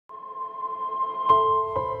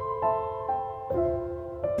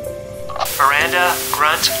Miranda,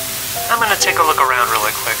 Grunt, I'm gonna take a look around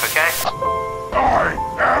really quick, okay? I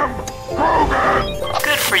am Krogan!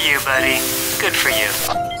 Good for you, buddy. Good for you.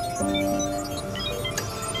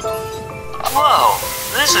 Whoa,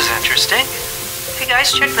 this is interesting. Hey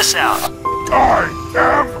guys, check this out. I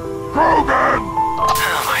am Krogan!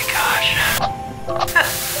 Oh my gosh.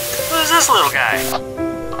 Who's this little guy?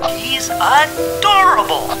 He's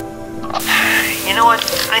adorable! You know what?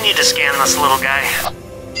 I need to scan this little guy.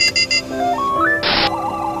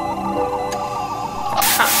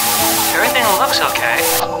 Everything looks okay.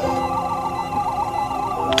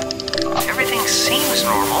 Everything seems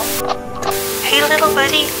normal. Hey little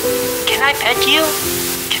buddy, can I pet you?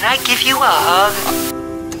 Can I give you a hug?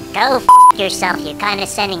 Go f yourself, you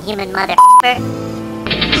condescending human motherfucker.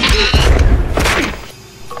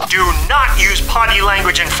 Do not use potty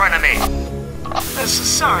language in front of me!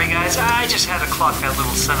 Sorry guys, I just had to clock that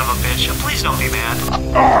little son of a bitch. Please don't be mad.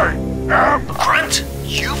 I am... Grunt,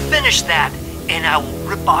 you finish that, and I will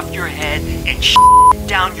rip off your head and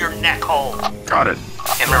down your neck hole. Got it.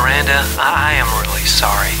 And Miranda, I am really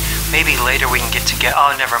sorry. Maybe later we can get together.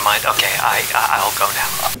 Oh, never mind. Okay, I'll go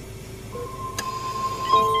now.